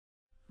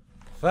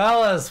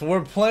Fellas,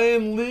 we're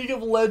playing League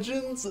of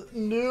Legends'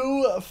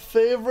 new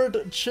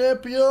favorite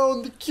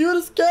champion, the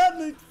cutest cat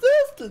in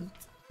existence.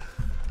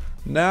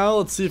 Now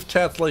let's see if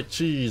cats like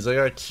cheese. I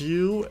got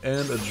Q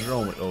and a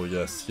drone. Oh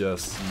yes,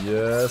 yes,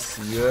 yes,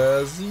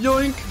 yes.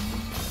 Yoink!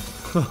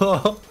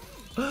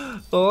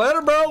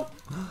 Later, bro.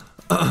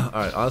 All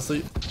right,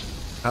 honestly,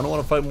 I don't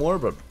want to fight more,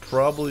 but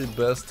probably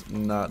best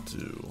not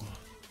to.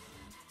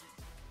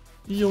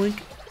 Yoink!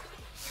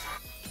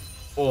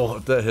 Oh,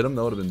 if that hit him,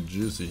 that would have been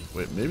juicy.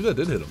 Wait, maybe that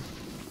did hit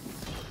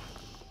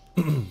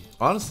him.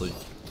 Honestly.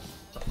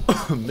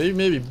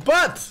 maybe.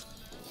 But!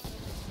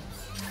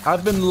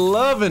 I've been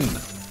loving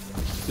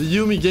the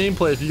Yuumi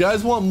gameplay. If you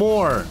guys want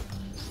more,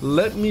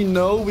 let me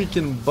know. We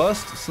can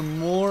bust some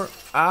more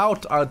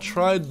out. I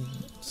tried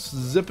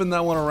zipping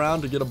that one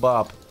around to get a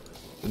bop.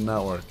 Did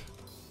not work.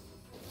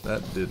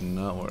 That did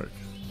not work.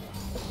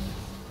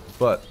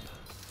 But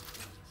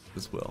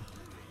this will.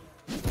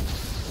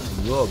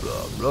 Blah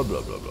blah blah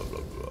blah blah blah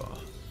blah blah.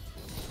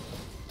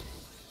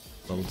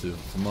 Level 2.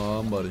 Come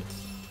on, buddy.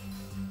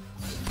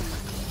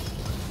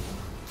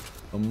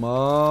 Come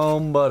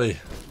on, buddy.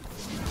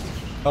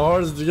 How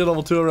hard is it to get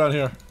level 2 around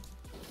here?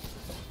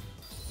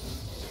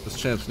 This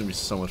champ's gonna be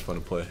so much fun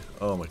to play.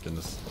 Oh my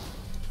goodness.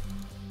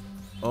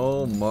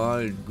 Oh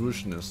my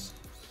gooshness.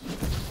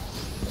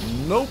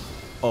 Nope.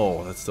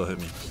 Oh, that still hit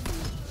me.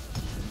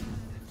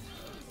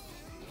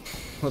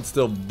 That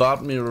still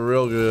bopped me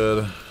real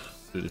good.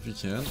 Dude, if you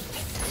can.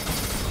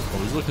 Oh,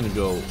 he's looking to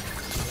go.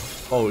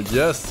 Oh,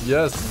 yes,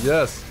 yes,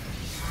 yes.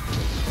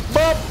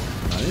 Bop!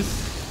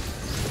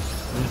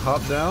 Nice. Can you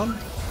hop down?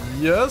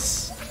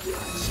 Yes.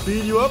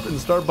 Speed you up and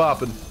start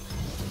bopping.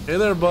 Hey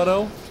there,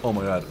 buddo. Oh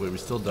my god. Wait, we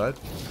still died?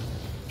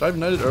 Did I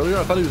ignite it earlier?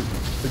 I thought he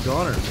was the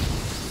goner.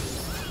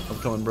 I'm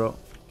coming, bro.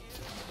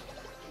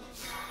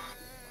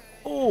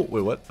 Oh,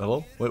 wait, what?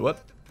 Hello? Wait,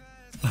 what?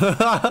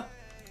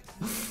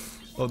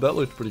 Oh, that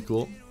looked pretty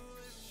cool.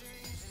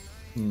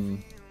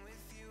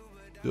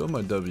 Doing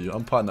my W.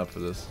 I'm potting up for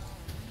this.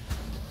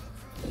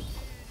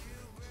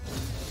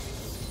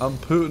 I'm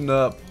putting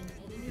up.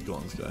 Go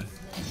on this guy.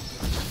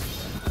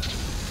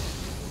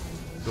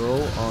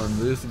 Go on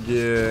this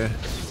guy.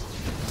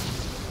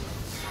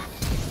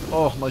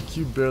 Oh, my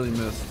Q barely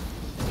missed.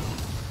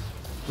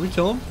 Can we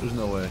kill him? There's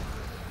no way.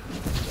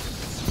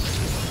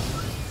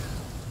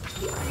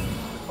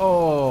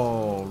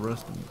 Oh,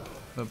 rest in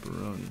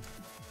pepperoni.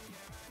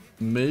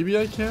 Maybe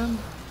I can?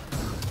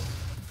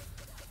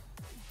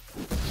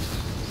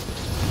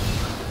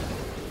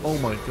 Oh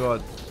my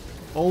god.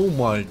 Oh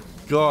my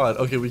god.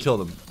 Okay, we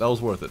killed him. That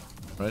was worth it,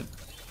 right?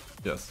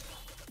 Yes.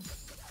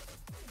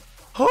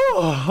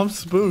 Oh, I'm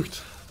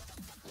spooked.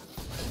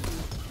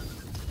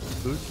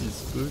 Spooky,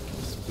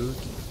 spooky,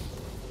 spooky.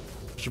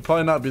 Should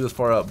probably not be this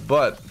far up,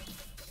 but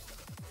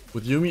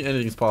with Yuumi,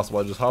 anything's possible.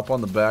 I just hop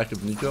on the back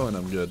of Nico and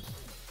I'm good.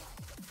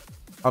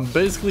 I'm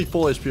basically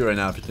full HP right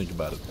now if you think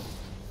about it.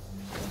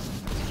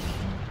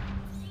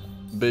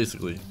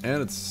 Basically.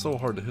 And it's so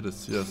hard to hit a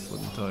CS, let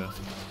me tell you.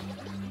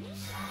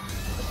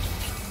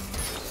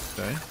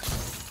 Okay.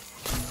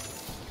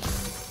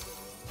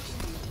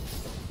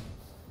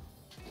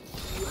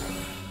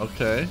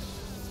 Okay.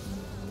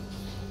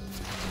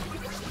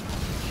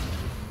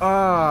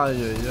 Ah,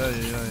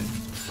 yeah.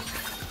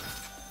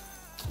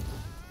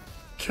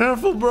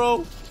 Careful,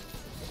 bro.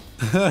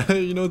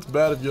 You know it's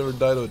bad if you ever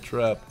die to a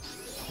trap.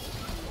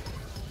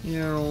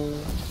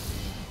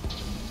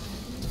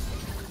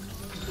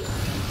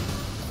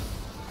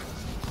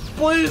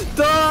 Please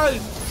die!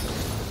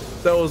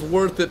 That was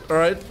worth it,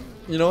 alright?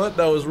 You know what?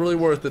 That was really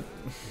worth it.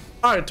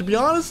 Alright, to be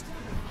honest,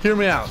 hear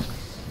me out.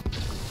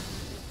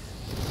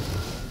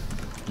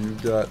 You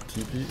got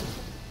TP.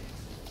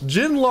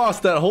 Jin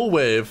lost that whole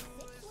wave.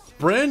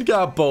 Brand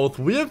got both.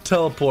 We have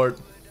teleport.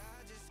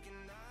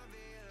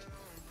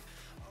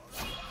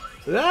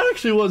 That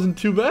actually wasn't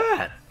too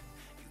bad.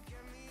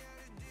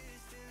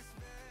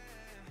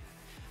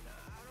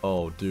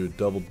 Oh, dude,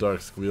 double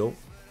dark squeal.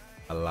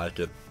 I like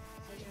it.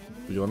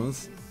 Be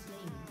honest.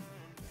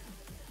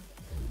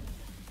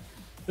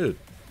 Dude.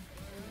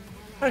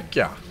 Heck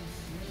yeah.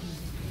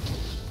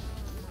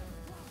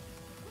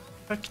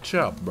 Heck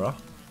yeah, bro.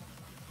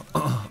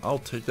 I'll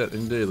take that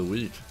any day of the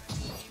week.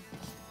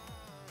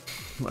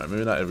 Alright,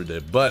 maybe not every day,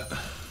 but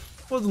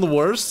wasn't the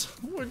worst.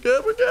 We're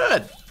good, we're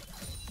good.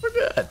 We're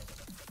good.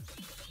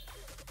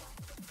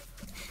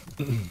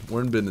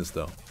 We're in business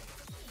though.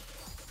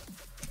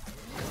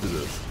 Let's do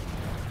this.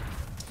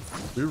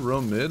 We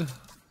roam mid.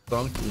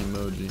 Donkey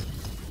emoji.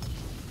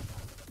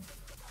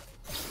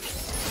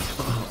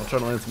 I'll try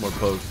to land some more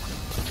pokes.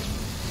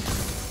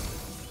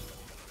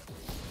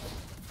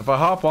 If I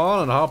hop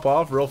on and hop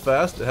off real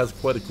fast, it has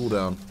quite a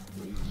cooldown.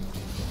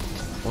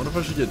 I wonder if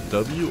I should get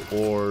W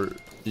or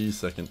E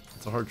second.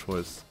 It's a hard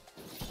choice.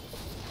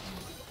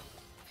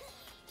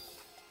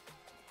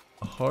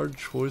 A hard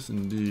choice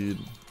indeed.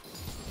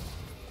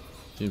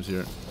 Team's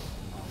here.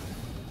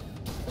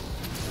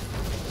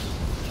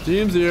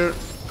 Team's here.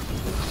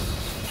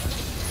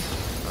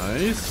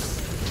 Nice.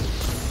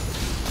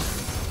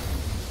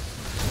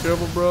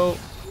 Careful, bro.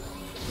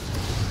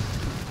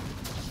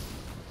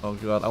 Oh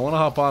god, I want to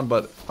hop on,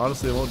 but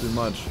honestly, it won't do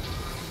much.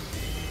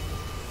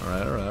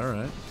 Alright, alright,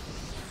 alright.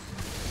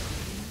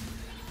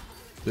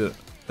 Dude,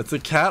 it's a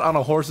cat on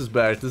a horse's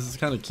back. This is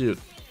kind of cute.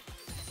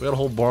 We got a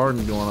whole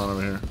barn going on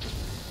over here.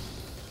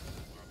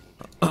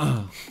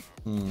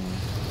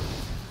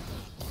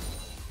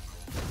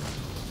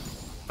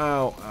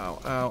 Ow, ow,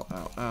 ow,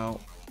 ow, ow.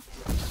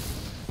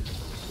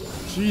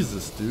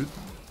 Jesus, dude.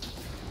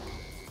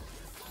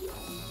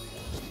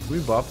 Can we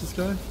bop this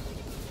guy?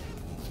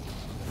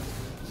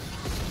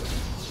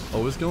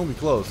 Oh, it's gonna be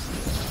close.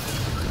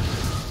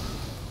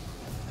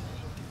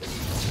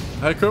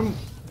 Heckram.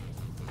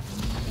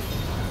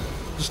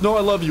 Just know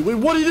I love you. Wait,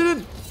 what? He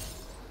didn't?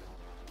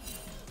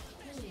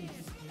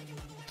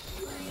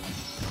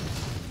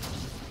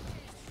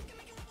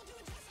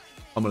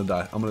 I'm gonna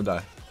die. I'm gonna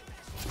die.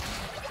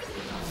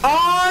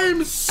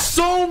 I'm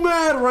so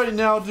mad right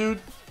now,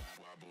 dude.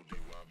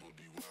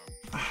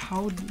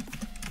 How?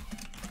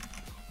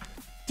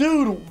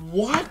 Dude,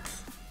 what?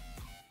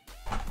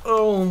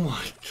 Oh my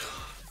god.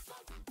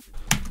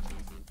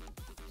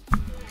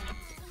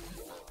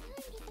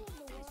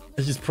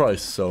 He's probably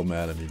so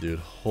mad at me, dude.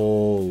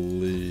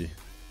 Holy.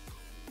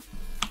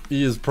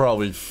 He is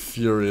probably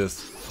furious.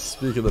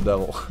 Speak of the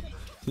devil.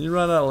 Can you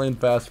run out of lane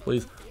fast,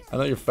 please? I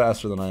know you're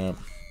faster than I am.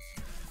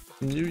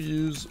 Can you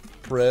use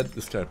Fred?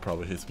 This guy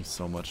probably hates me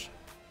so much.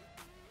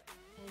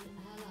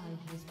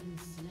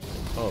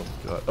 Oh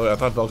god. Oh, yeah, I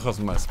thought Velcos was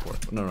my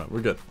support. No, no,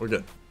 we're good. We're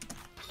good.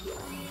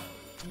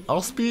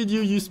 I'll speed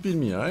you, you speed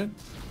me, alright?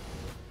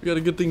 We got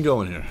a good thing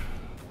going here.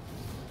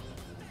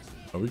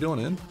 Are we going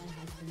in?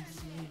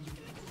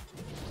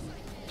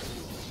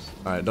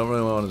 Alright, don't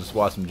really want to just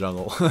watch some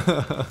jungle.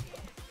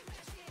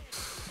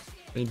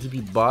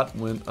 ATP bot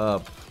went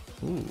up.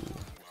 Ooh.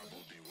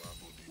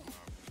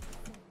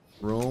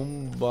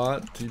 Roam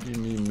bot, TP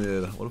me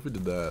mid. What if we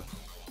did that?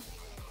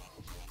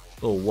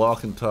 Little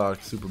walk and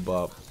talk, super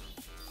bop.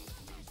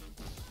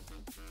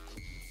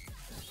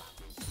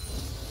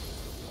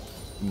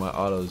 My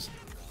autos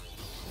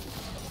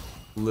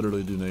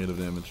literally do negative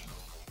damage.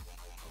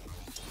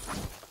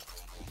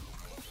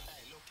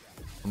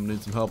 I'm gonna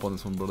need some help on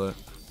this one, brother.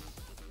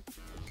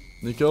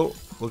 Nico,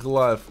 look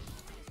alive.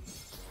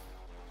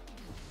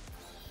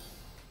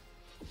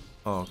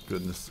 Oh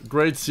goodness.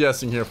 Great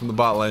CSing here from the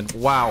bot lane.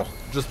 Wow.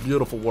 Just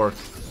beautiful work.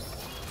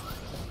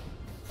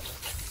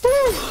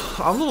 Whew.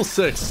 I'm level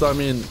 6, so I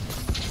mean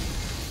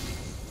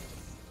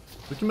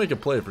we can make a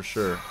play for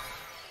sure.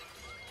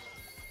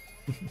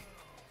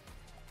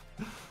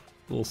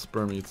 Little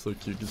spermy, it's so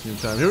cute. Gives me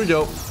time. Here we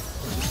go.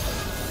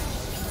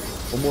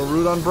 One more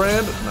root on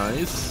brand.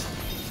 Nice.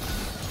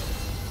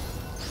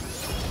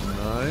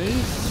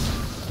 Nice.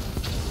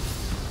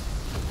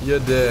 You're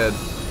dead.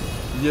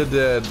 You're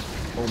dead.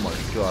 Oh my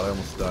god, I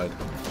almost died.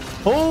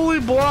 Holy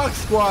block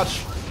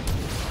squatch!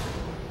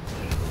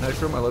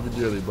 Heckram, I love you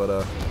dearly, but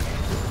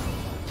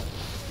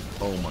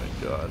oh my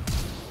god.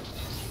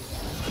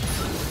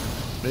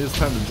 Maybe it's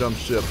time to jump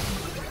ship.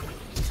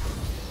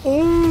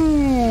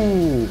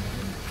 Ooh!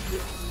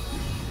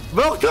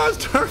 Velcos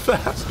turn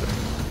faster!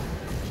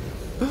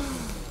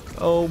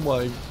 Oh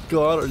my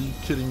god, are you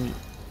kidding me?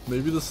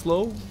 Maybe the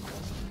slow?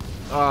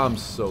 I'm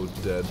so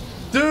dead.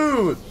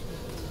 Dude!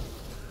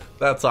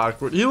 That's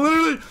awkward. He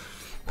literally...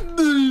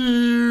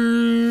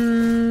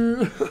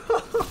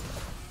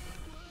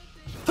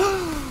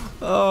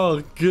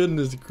 Oh,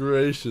 goodness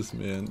gracious,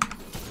 man.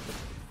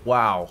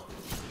 Wow.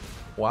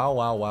 Wow,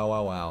 wow, wow,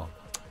 wow, wow.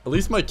 At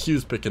least my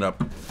Q's picking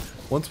up.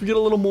 Once we get a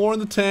little more in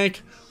the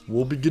tank,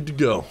 we'll be good to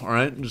go.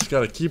 Alright? Just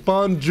gotta keep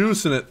on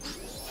juicing it.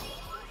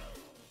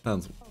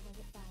 Sounds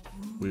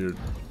weird.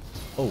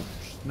 Oh,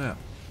 snap.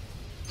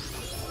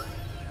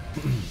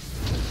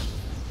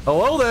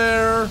 Hello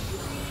there!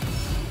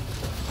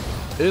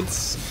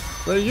 It's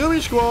the Yumi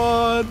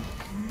squad!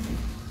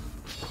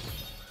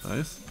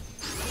 Nice.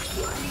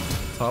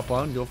 Top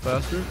on, go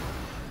faster.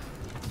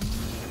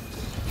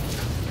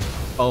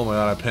 Oh my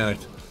god, I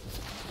panicked.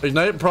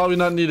 Ignite probably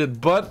not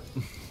needed, but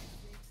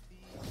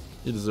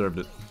he deserved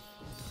it.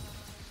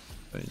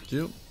 Thank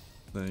you.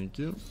 Thank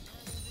you.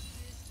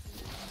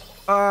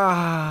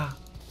 Ah!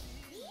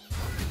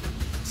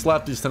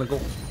 Slap these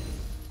tentacle.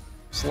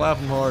 Slap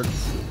them hard.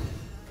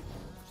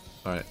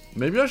 Alright,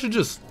 maybe I should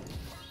just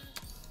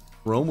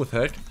roam with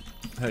Heck.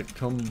 Heck,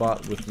 come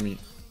bot with me.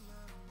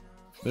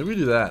 Maybe we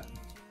do that.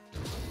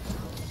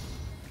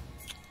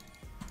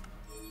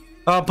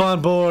 Hop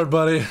on board,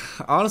 buddy.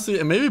 Honestly,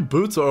 and maybe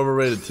boots are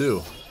overrated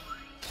too.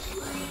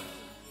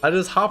 I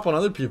just hop on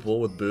other people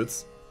with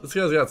boots. This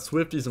guy's got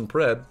Swifties and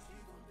Pred.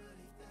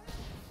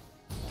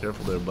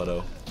 Careful there,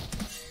 buddo.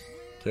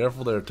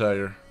 Careful there,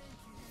 Tiger.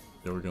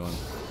 Here we're going.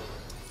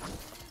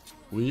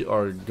 We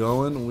are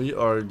going. We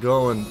are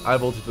going. I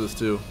have ulti for this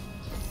too.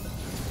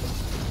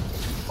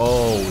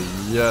 Oh,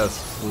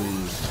 yes,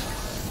 please.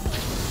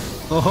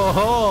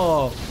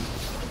 Oh,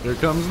 here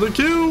comes the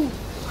Q.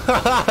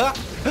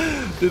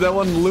 Dude, that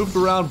one looped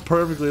around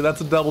perfectly. That's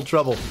a double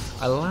trouble.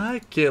 I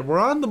like it. We're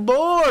on the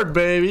board,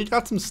 baby.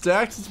 Got some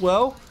stacks as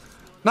well.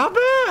 Not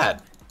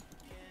bad.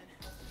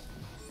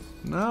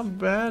 Not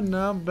bad,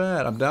 not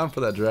bad. I'm down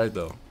for that drag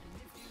though.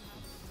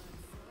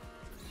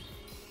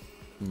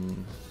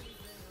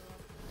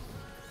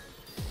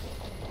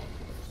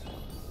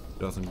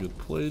 Got some good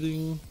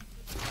plating.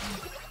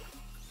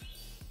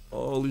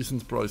 Oh, Lee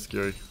Sin's probably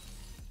scary.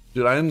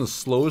 Dude, I am the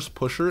slowest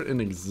pusher in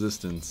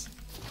existence.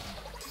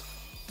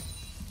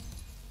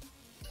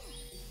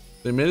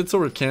 They made it so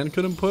Rakan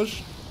couldn't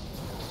push.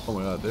 Oh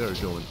my god, they are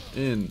going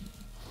in.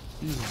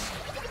 Jesus.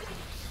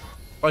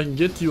 If I can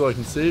get to you, I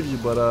can save you,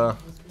 but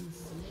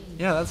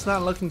yeah, that's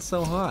not looking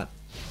so hot.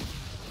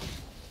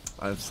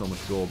 I have so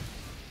much gold.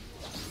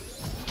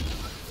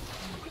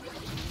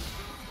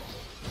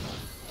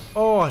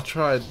 Oh, I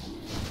tried.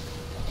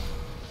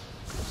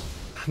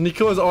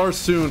 Nico is R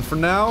soon. For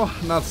now,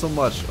 not so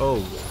much.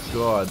 Oh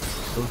god,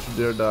 don't you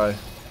dare die.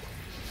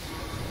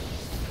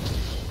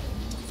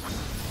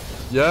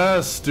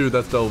 Yes, dude,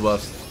 that's double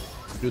bust.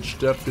 Good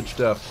step, good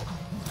step.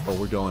 Oh,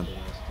 we're going.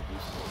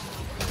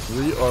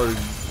 We are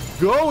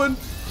going.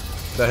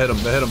 That hit him,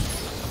 that hit him.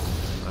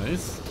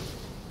 Nice.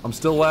 I'm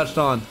still latched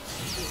on.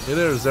 Hey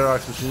there,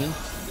 Xerox machine.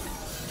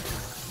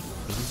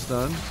 There's a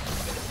stun.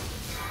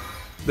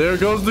 There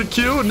goes the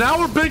Q. Now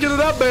we're picking it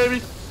up,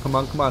 baby. Come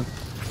on, come on.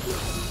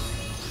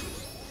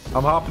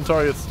 I'm hopping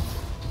targets.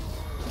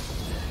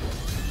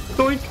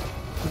 Doink.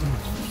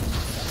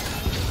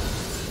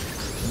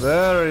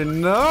 Very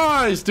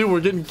nice. Dude, we're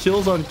getting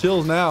kills on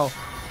kills now.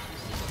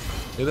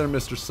 Hey there,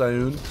 Mr.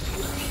 Sayun.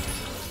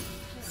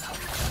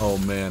 Oh,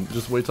 man.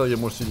 Just wait till I get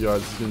more CDR.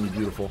 This is going to be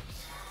beautiful.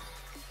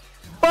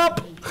 Up!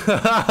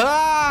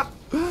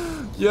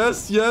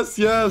 Yes, yes,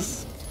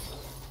 yes.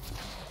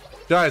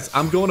 Guys,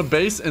 I'm going to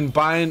base and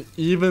buying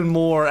even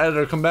more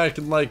editor. Come back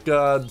in like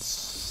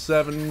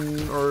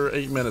 7 or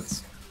 8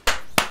 minutes.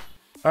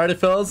 Alrighty,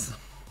 fellas.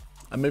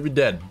 I may be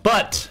dead,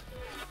 but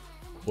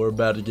we're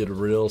about to get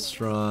real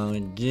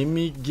strong.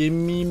 Gimme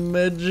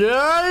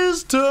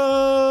Magi's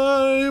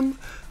time.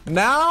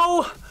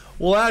 Now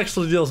we'll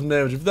actually deal some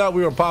damage. If you thought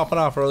we were popping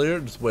off earlier,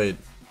 just wait.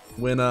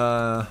 When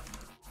a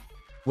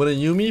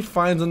Yumi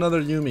finds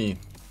another Yumi,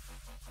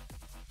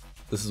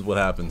 this is what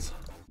happens.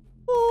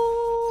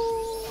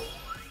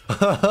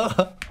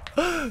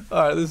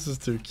 Alright, this is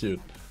too cute.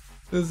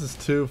 This is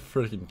too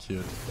freaking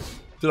cute.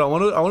 Dude, I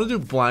wanna do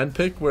blind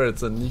pick where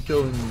it's a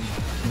Nico and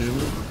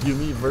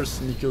Yumi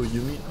versus Nico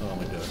Yumi. Oh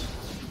my god.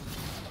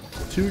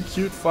 Too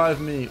cute,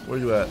 5 me. Where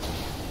you at?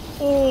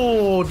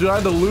 Oh, dude, I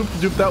had to loop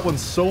dupe that one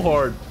so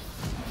hard.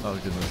 Oh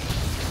goodness.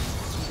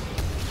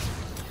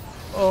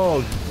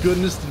 Oh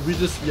goodness, did we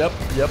just yeah.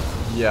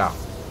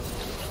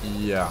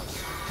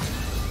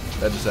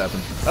 That just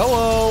happened.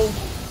 Hello!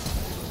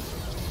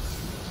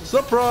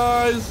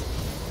 Surprise!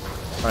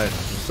 Alright, I'm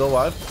still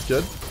alive. That's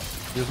good.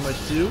 Here's my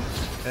Q.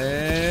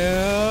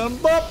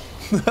 And bop!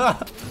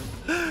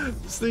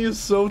 This thing is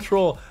so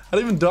troll. I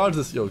didn't even dodge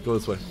this. Yo, go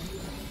this way.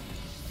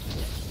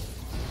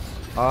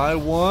 I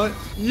want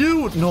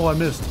you! No, I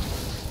missed.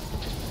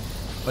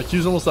 My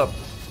Q's almost up.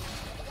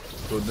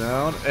 Go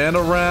down and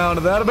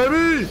around. That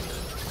baby!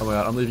 Oh my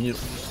god, I'm leaving you.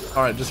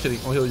 Alright, just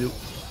kidding. I'll heal you.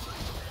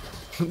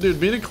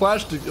 Dude, being a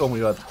clash to oh my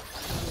god.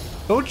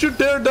 Don't you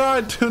dare die,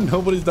 dude.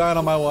 Nobody's dying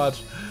on my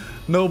watch.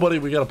 Nobody,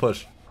 we gotta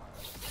push.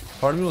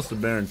 Part of me wants to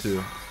Baron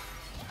too.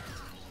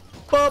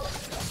 Bop!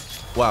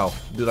 Wow,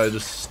 dude, I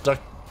just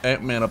stuck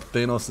Ant-Man up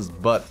Thanos'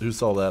 butt. Who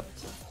saw that?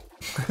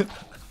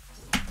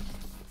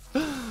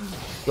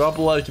 Drop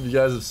a like if you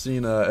guys have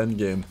seen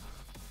Endgame.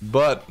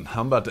 But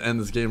I'm about to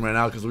end this game right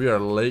now because we are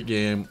late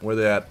game. Where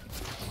they at?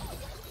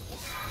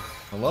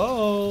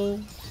 Hello?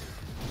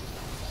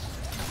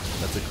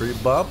 That's a creep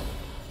bop.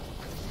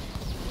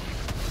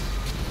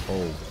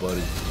 Oh,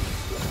 buddy.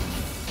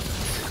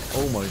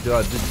 Oh my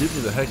god, dude, get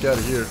me the heck out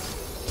of here.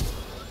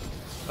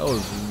 That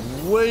was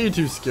way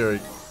too scary.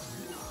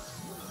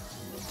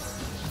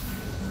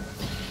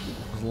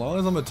 As long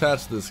as I'm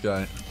attached to this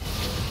guy,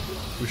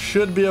 we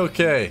should be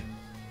okay.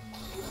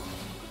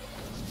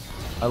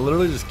 I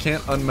literally just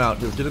can't unmount.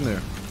 Dude, get in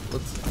there.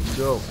 Let's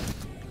go.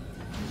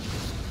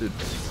 Dude.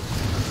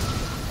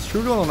 It's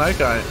true going on that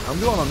guy. I'm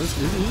going on this.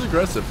 He's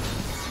aggressive.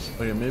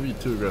 Okay, maybe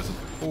too aggressive.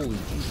 Holy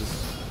Jesus.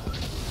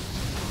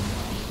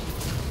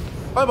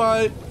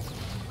 Bye-bye.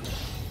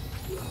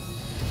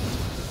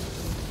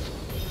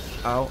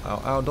 Ow,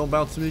 ow, ow. Don't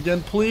bounce to me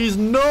again, please.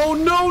 No,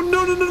 no,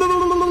 no, no, no, no,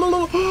 no, no,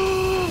 no,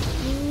 no.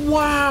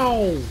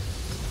 Wow.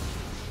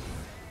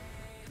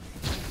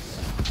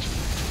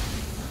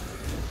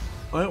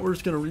 Alright, we're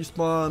just gonna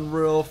respawn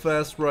real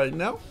fast right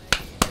now.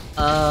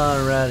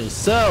 Alrighty,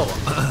 so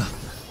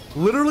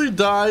literally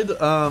died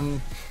by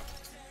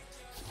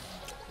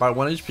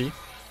 1 HP.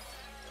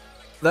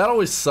 That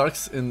always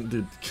sucks, and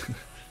dude,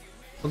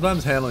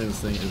 sometimes handling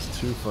this thing is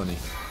too funny.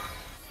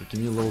 But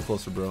give me a little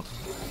closer, bro.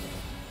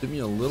 Give me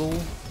a little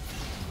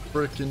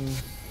freaking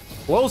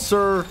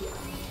closer.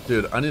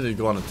 Dude, I need to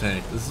go on a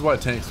tank. This is why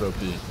tanks are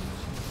OP.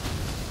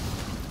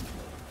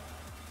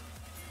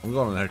 I'm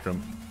going on a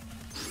Hecarim.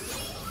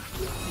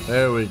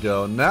 There we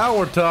go. Now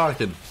we're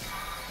talking.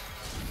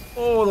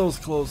 Oh, that was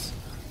close.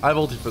 I have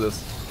ulti for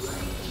this.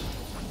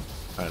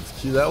 Alright, let's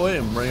queue that way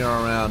and bring her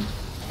around.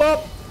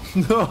 Bop!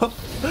 No.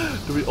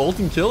 Do we ult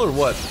and kill or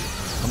what?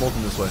 I'm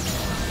ulting this way.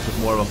 With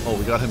more of them. Oh,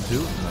 we got him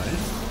too?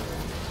 Nice.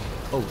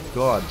 Oh,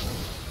 God.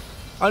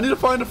 I need to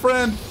find a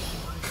friend.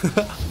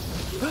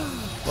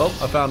 Well,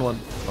 I found one.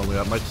 Oh, my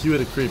God. My Q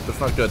hit a creep. That's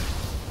not good.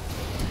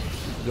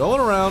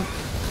 Going around.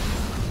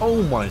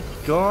 Oh, my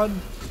God.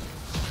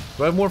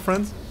 Do I have more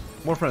friends?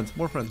 More friends.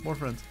 More friends. More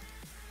friends.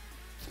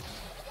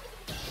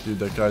 Dude,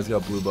 that guy's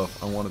got blue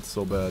buff. I want it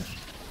so bad.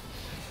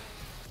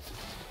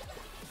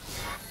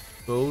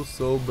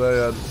 So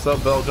bad. What's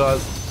up, Bell,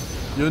 guys?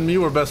 You and me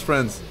were best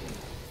friends.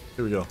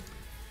 Here we go.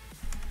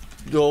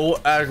 Go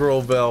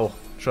aggro, Bell.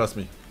 Trust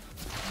me.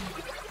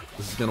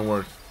 This is gonna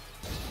work.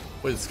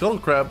 Wait, Scuttle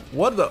Crab?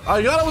 What the?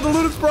 I got it with the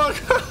Ludensprock!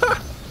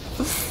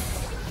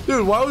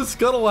 Dude, why was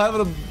Scuttle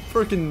having a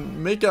freaking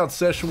makeout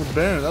session with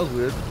Baron? That was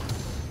weird.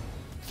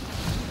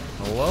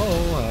 Hello,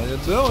 how you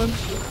doing?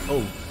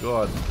 Oh,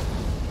 God.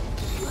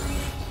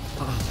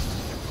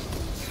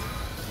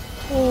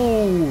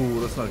 Oh,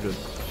 that's not good.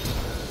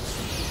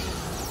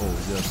 Oh,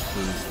 yes,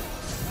 please.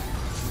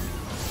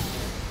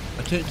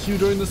 I can't Q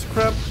during this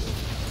crap.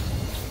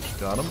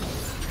 Got him.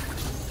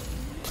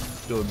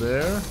 Go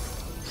there.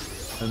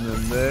 And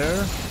then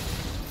there.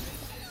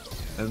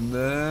 And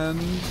then...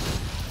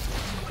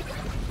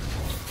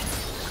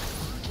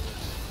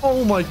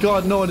 Oh my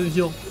God, no, I didn't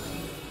heal.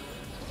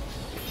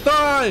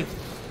 Die!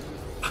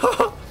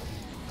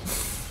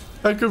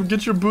 Hecker,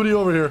 get your booty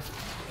over here.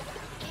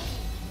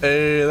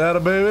 Hey, that a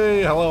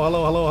baby. Hello,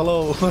 hello, hello,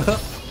 hello.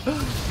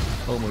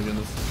 Oh my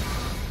goodness.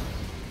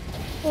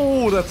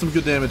 Oh, that's some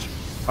good damage.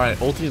 Alright,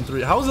 ulti in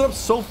 3. How is it up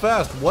so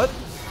fast? What?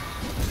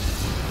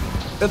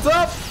 It's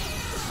up!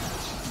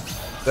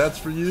 That's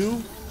for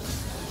you.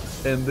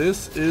 And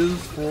this is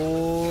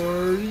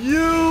for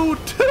you,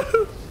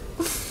 too!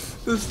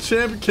 This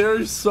champ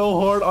carries so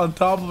hard on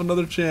top of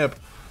another champ.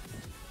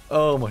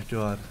 Oh my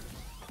God.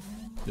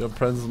 You have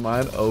friends of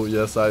mine? Oh,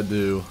 yes, I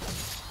do.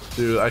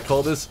 Dude, I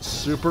call this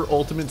super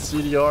ultimate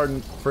CDR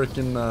and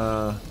freaking,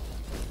 I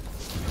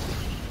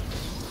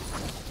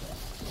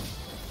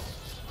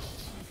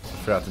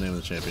forgot the name of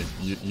the champion.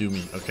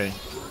 Yumi, okay?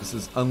 This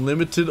is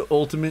unlimited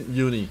ultimate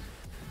uni.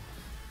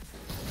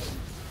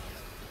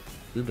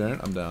 We Baron?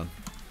 I'm down.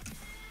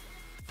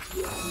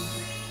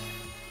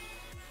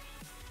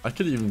 I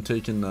could have even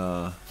taken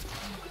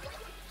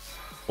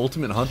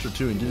ultimate hunter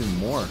too and get even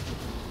more.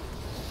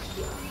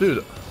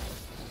 Dude,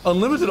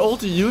 unlimited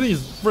ulti uni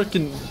is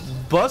freaking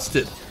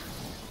busted.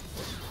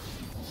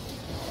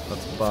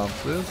 Let's bomb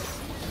this.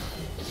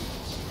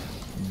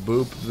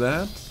 Boop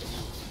that.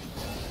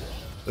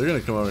 They're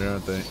gonna come over here,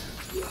 aren't they?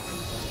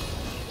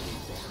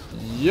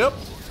 Yep.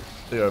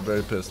 They are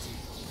very pissed.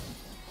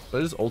 Did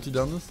I just ulti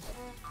down this?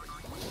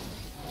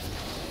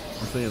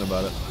 I'm thinking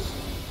about it.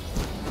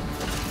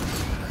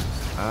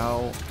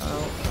 Ow,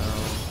 ow,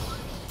 ow.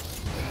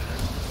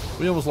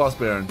 We almost lost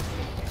Baron.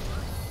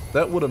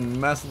 That would have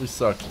massively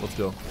sucked. Let's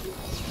go.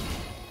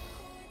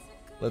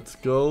 Let's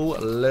go.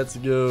 Let's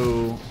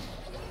go.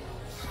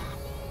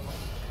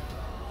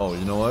 Oh,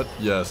 you know what?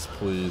 Yes,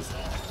 please.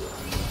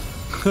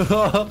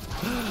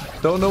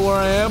 Don't know where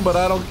I am, but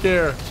I don't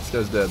care. This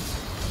guy's dead.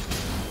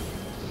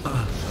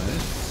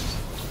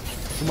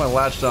 Nice. Who am I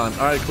latched on?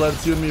 Alright, Cled,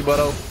 it's you and me,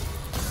 buddo.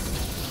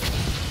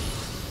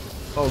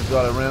 Oh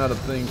God, I ran out of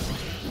things.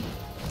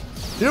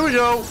 Here we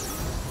go.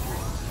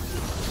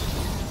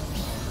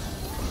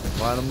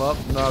 Line him up,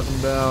 knock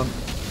him down.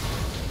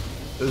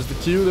 There's the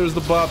Q, there's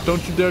the bop.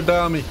 Don't you dare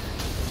die me.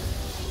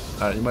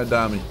 Alright, you might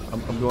die me.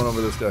 I'm going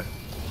over this guy.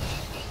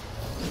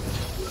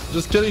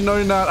 Just kidding, no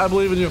you're not. I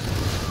believe in you.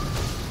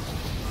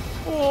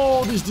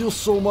 Oh, these deal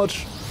so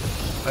much.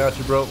 I got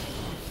you, bro.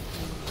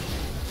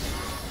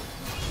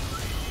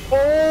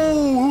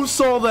 Oh, who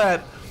saw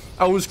that?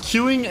 I was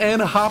queuing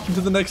and hopping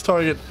to the next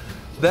target.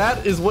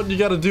 That is what you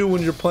gotta do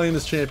when you're playing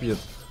this champion.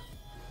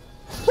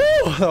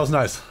 Woo, that was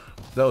nice.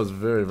 That was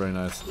very, very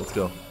nice. Let's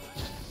go.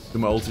 Do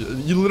my ulti.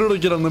 You literally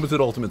get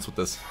unlimited ultimates with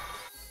this.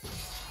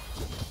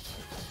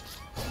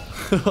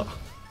 I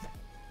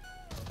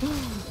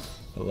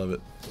love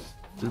it.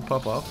 Dude,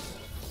 pop off.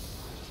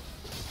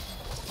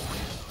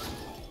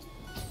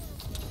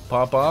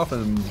 Pop off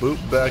and boop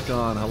back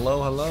on.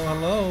 Hello, hello,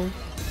 hello.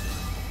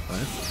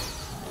 Nice.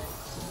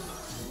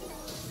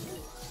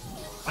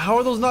 How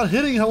are those not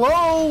hitting?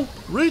 Hello?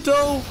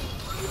 Rito!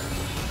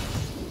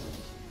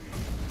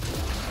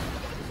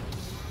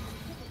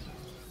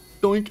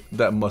 Doink.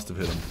 That must have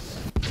hit him.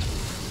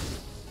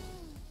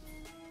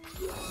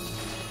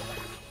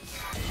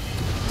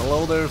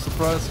 Hello there,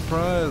 surprise,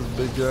 surprise,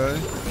 big guy.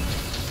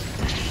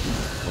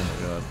 Oh my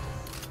God.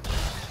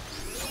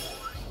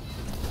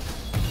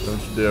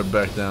 Don't you dare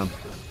back down.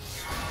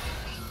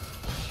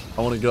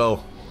 I want to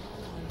go.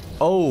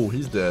 Oh,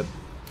 he's dead.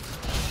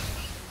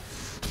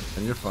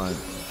 And you're fine.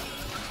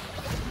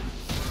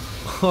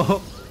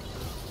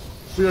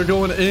 We are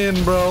going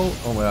in, bro.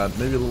 Oh my God,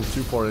 maybe a little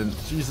too far in.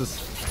 Jesus.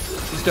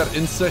 Just got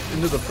insect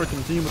into the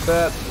freaking team with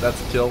that. That's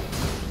a kill.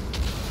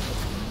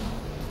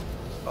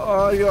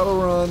 Oh, I gotta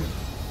run.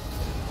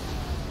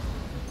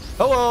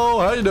 Hello,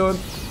 how you doing?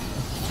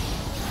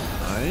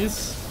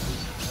 Nice.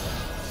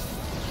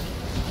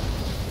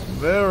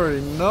 Very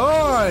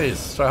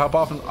nice. Try hop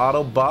off an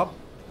auto bop.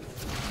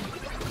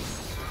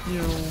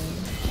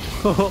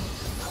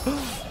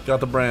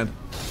 Got the brand.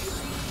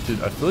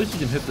 Dude, I feel like you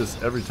can hit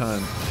this every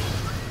time.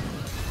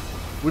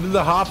 We did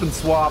the hop and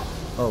swap.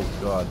 Oh,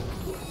 God.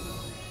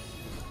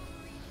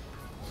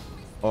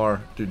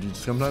 Or, dude,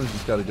 sometimes you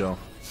just gotta go.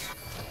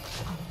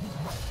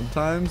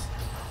 Sometimes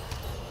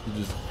you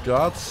just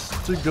got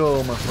to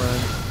go, my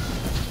friend.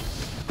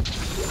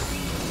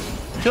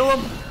 Kill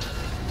him!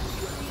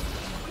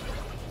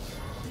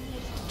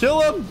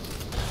 Kill him!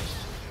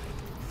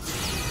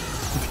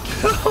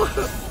 Kill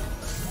him!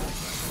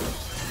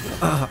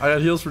 I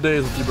got heals for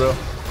days with you, bro.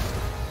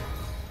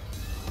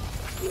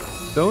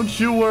 Don't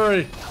you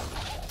worry.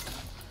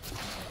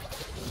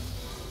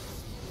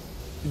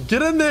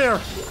 Get in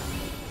there!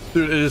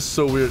 Dude, it is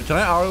so weird. Can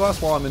I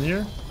hourglass while I'm in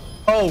here?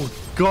 Oh,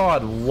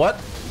 God, what?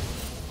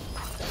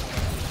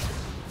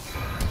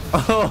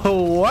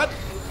 Oh, what?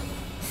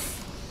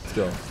 Let's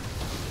go.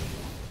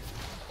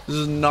 This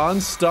is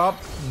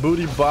non-stop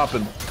booty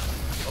bopping.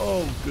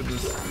 Oh,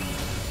 goodness.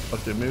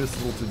 Okay, maybe it's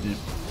a little too deep.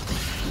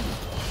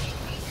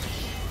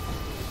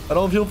 I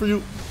don't have heal for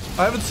you.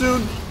 I have it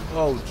soon.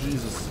 Oh,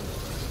 Jesus.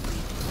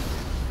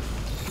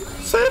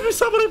 Save me,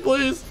 somebody,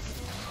 please.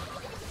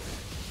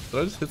 Did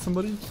I just hit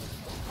somebody?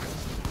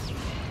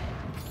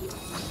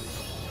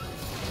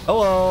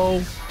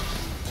 Hello.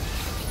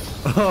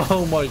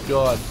 Oh my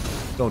God.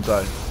 Don't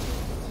die.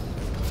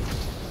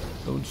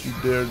 Don't you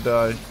dare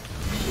die.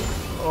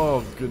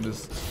 Oh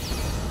goodness.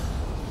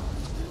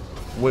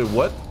 Wait,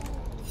 what?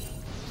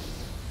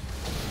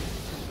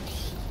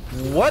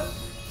 What?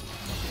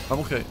 I'm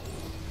okay.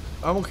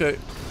 I'm okay.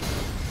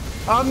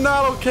 I'm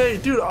not okay.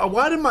 Dude,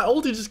 why did my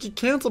ulti just get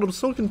canceled? I'm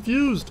so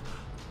confused.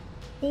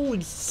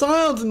 Holy,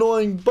 sounds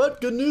annoying, but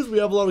good news, we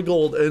have a lot of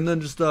gold. And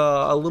then just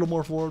a little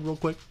more forward real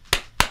quick.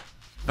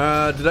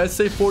 Did I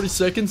say 40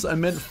 seconds? I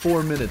meant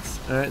 4 minutes.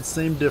 Alright,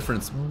 same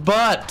difference.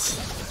 But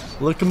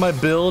look at my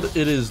build.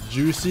 It is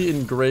juicy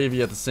and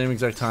gravy at the same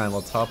exact time.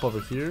 I'll top over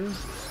here,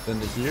 then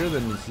to here,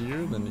 then to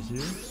here, then to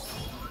here.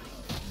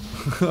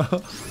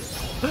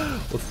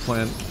 What's the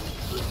plan?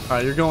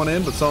 Alright, you're going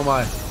in, but so am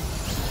I.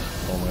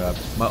 Oh my God.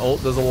 My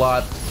ult does a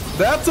lot.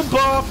 That's a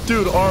buff!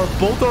 Dude,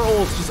 both our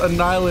ults just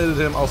annihilated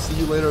him. I'll see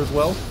you later as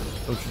well.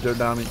 Don't you dare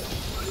down me.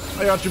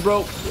 I got you,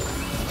 bro.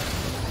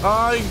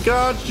 I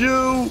got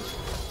you!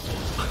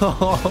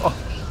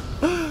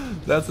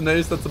 That's an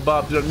ace, that's a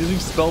bop. Dude, I'm using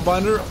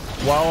Spellbinder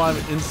while I'm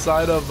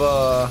inside of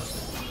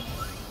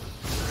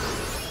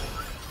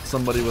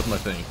somebody with my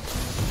thing.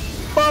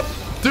 Bop!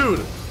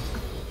 Dude,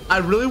 I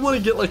really want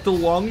to get like the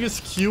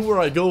longest Q where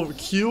I go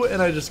Q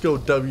and I just go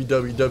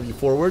WWW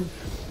forward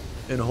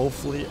and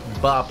hopefully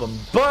bop them.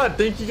 But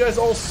thank you guys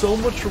all so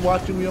much for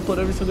watching. We upload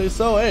every single day,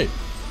 so hey,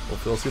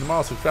 hopefully I'll see you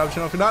tomorrow. Subscribe to the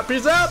channel if you're not.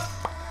 Peace out!